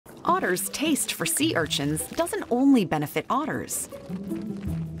Otters' taste for sea urchins doesn't only benefit otters.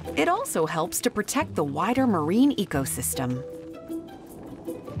 It also helps to protect the wider marine ecosystem.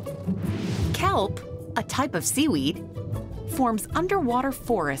 Kelp, a type of seaweed, forms underwater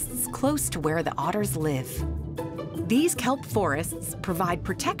forests close to where the otters live. These kelp forests provide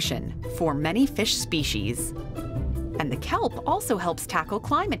protection for many fish species. And the kelp also helps tackle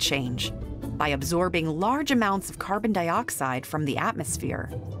climate change by absorbing large amounts of carbon dioxide from the atmosphere.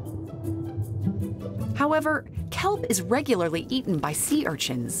 However, kelp is regularly eaten by sea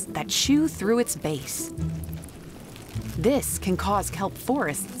urchins that chew through its base. This can cause kelp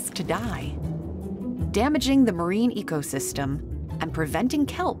forests to die, damaging the marine ecosystem and preventing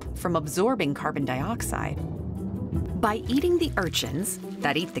kelp from absorbing carbon dioxide. By eating the urchins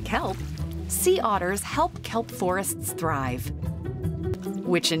that eat the kelp, sea otters help kelp forests thrive,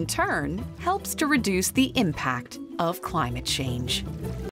 which in turn helps to reduce the impact of climate change.